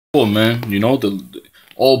Man, you know,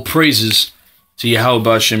 all praises to Yahweh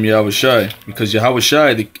Bashem Yahweh Shai, because Yahweh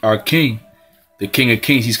Shai, our king, the King of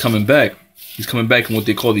Kings, he's coming back. He's coming back in what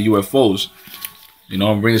they call the UFOs. You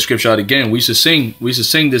know, I'm bringing the scripture out again. We used to sing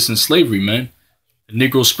this in slavery, man. The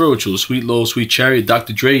Negro spiritual, Sweet Low, Sweet Chariot.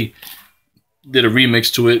 Dr. Dre did a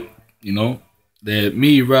remix to it. You know, let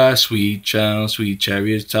me ride, sweet child, sweet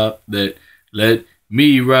chariot top. That let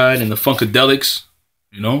me ride, and the Funkadelics.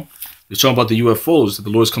 You know. They're talking about the UFOs that the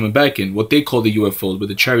Lord's coming back in, what they call the UFOs, but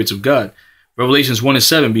the chariots of God. Revelations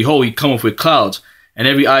 1:7, behold, he cometh with clouds, and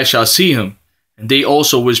every eye shall see him, and they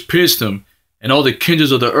also which pierced him, and all the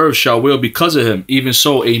kindreds of the earth shall wail because of him. Even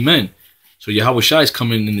so, amen. So Yahweh Shai is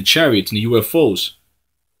coming in the chariots and the UFOs.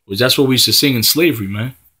 Because that's what we used to sing in slavery,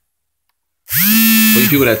 man. For you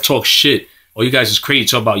people that talk shit, oh, you guys is crazy,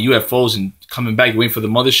 talk about UFOs and coming back, waiting for the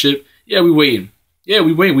mothership. Yeah, we waiting. Yeah,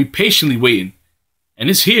 we waiting. We patiently waiting. And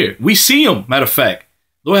it's here. We see him, matter of fact.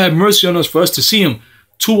 Lord have mercy on us for us to see him.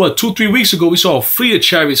 3 weeks ago, we saw a fleet of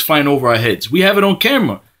chariots flying over our heads. We have it on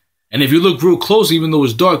camera. And if you look real close, even though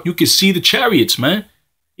it's dark, you can see the chariots, man.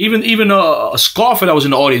 Even a scoffer that was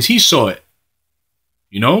in the audience, he saw it.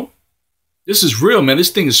 You know? This is real, man. This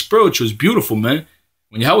thing is spiritual. It's beautiful, man.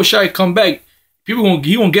 When Yahweh Shai come back, he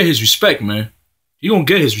gonna get his respect, man. He gonna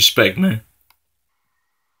get his respect, man.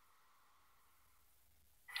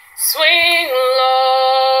 Swing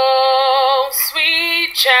low,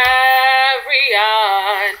 sweet chariot,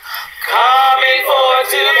 coming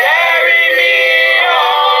forth to carry me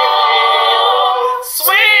home.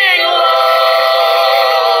 Swing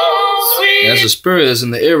low, sweet. That's a spirit that's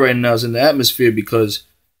in the air right now. It's in the atmosphere because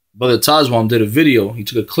Brother Tazwam did a video. He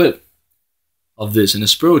took a clip of this, and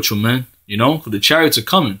it's spiritual, man. You know, because the chariots are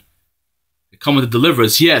coming. They're coming to deliver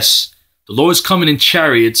us. Yes, the Lord's coming in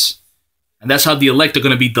chariots. And that's how the elect are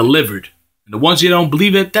going to be delivered. And the ones who don't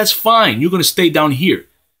believe it, that's fine. You're going to stay down here.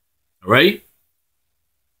 All right?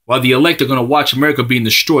 While the elect are going to watch America being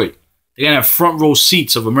destroyed. They're going to have front row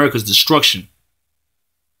seats of America's destruction.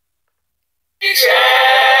 Chariot,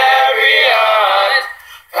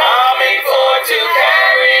 coming forth to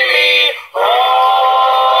carry me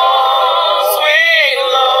home. Swing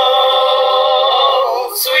low,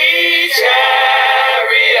 sweet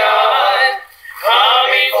chariot,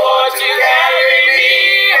 coming forth to carry me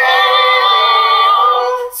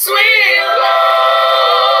home. Swing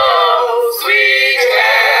low, sweet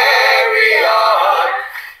chariot,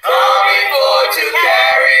 coming forth to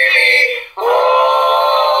carry me home.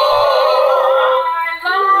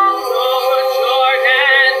 Lord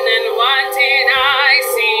Jordan, and what did I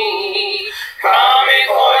see? Coming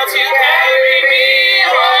forth to carry me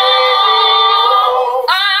home.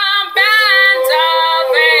 A band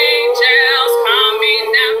of angels coming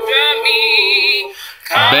after me.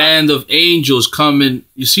 Band of angels coming.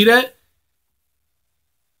 You see that?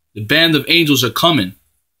 The band of angels are coming.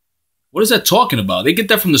 What is that talking about? They get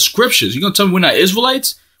that from the scriptures. You gonna tell me we're not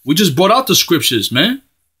Israelites? We just brought out the scriptures, man.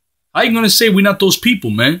 How you gonna say we're not those people,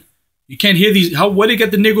 man? You can't hear these. Where they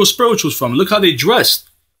get the Negro spirituals from? Look how they dressed.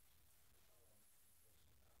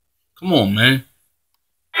 Come on, man.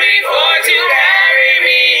 Before to carry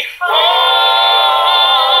me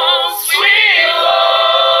home. Swing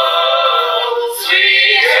low,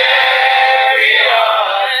 sweet chariot,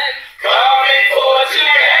 coming forth to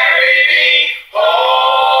carry me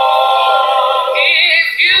home. If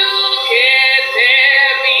you can bear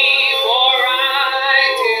me, for I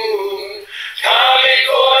do, coming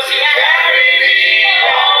forth to carry me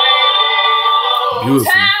home.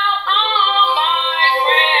 Beautiful. Tell all my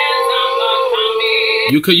friends I'm not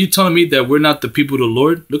coming. You telling me that we're not the people of the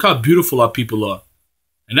Lord? Look how beautiful our people are.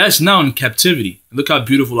 And that's now in captivity. And look how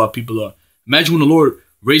beautiful our people are. Imagine when the Lord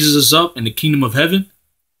raises us up in the kingdom of heaven.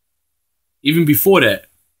 Even before that,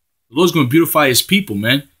 the Lord's going to beautify his people,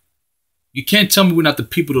 man. You can't tell me we're not the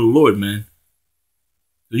people of the Lord, man.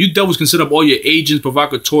 You devils can set up all your agents,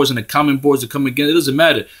 provocateurs, and the comment boards to come again. It doesn't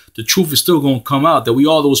matter. The truth is still going to come out that we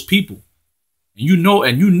are those people. And you know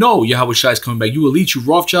Yahweh Shai is coming back. You elite, you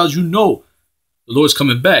Rothschilds, you know the Lord's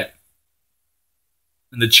coming back.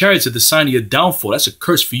 And the chariots are the sign of your downfall. That's a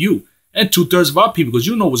curse for you. And 2/3 of our people, because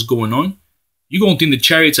you know what's going on. You're going to think the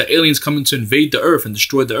chariots are aliens coming to invade the earth and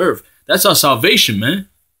destroy the earth. That's our salvation, man.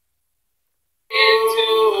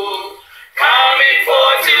 Coming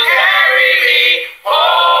forth to carry me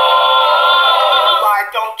home. Why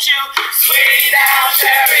don't you swing down,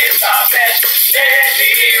 chariots of it, let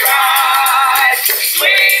me ride.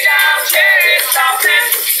 Swing down, chariots of it,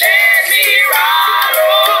 let me ride.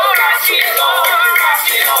 Oh, rock me, Lord, rock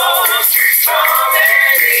me, Lord. Come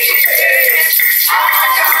and reach it. I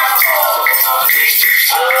got hold of the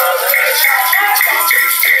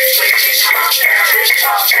other.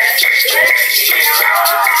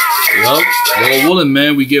 Yup. Lord willing,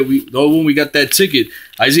 man, Lord willing, we got that ticket.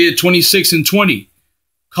 Isaiah 26:20.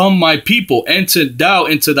 Come, my people, enter thou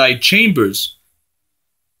into thy chambers,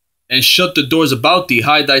 and shut the doors about thee.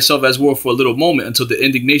 Hide thyself as war for a little moment, until the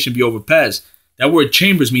indignation be overpassed. That word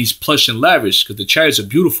chambers means plush and lavish, because the chariots are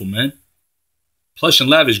beautiful, man. Plush and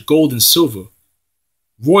lavish, gold and silver.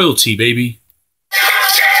 Royalty, baby.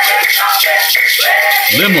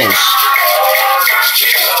 Limos.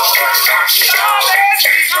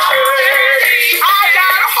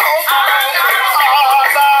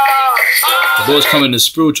 The Lord's coming in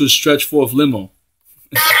spiritual stretch forth limo.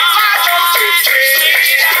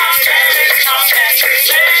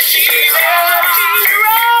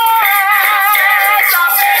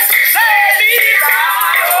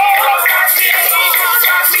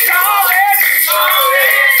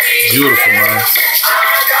 Beautiful, man.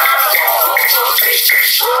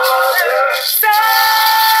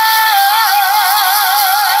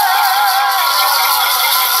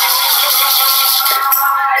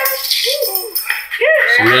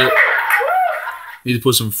 See that? Need to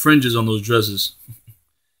put some fringes on those dresses.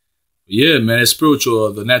 Yeah, man, it's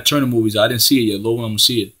spiritual. The Nat Turner movies, I didn't see it yet. Lord, I'm gonna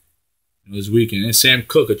see it this weekend. And Sam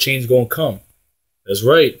Cooke, a change gonna come. That's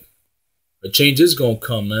right. A change is gonna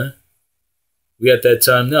come, man. We at that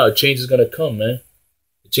time now. A change is gonna come, man.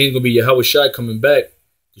 The change is gonna be Yahweh Shai coming back,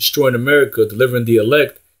 destroying America, delivering the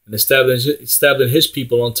elect, and establishing his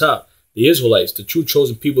people on top. The Israelites, the true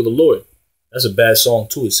chosen people of the Lord. That's a bad song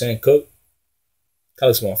too. It's Sam Cooke.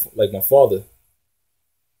 Kind of like my father.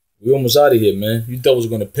 We almost out of here, man. You devils are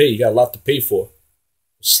gonna pay. You got a lot to pay for.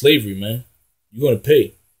 Slavery, man. You're gonna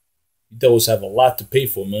pay. You devils have a lot to pay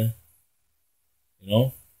for, man. You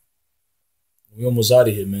know? We almost out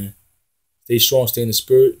of here, man. Stay strong, stay in the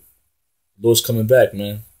spirit. The Lord's coming back,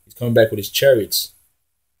 man. He's coming back with his chariots.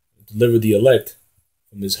 Deliver the elect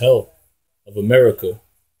from this hell of America.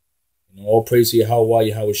 You know, all praise to Yahweh,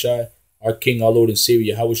 Yahweh Shai, our King, our Lord and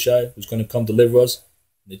Savior, Yahweh Shai, who's going to come deliver us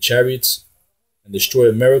in the chariots and destroy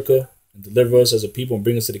America and deliver us as a people and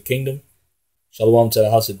bring us to the kingdom. Shalom to the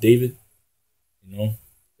house of David. You know,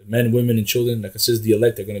 the men, women, and children that consists the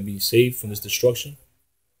elect are going to be saved from this destruction.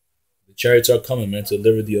 The chariots are coming, man, to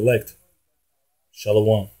deliver the elect.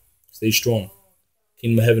 Shalom. Stay strong.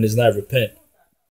 Kingdom of heaven is nigh. Repent.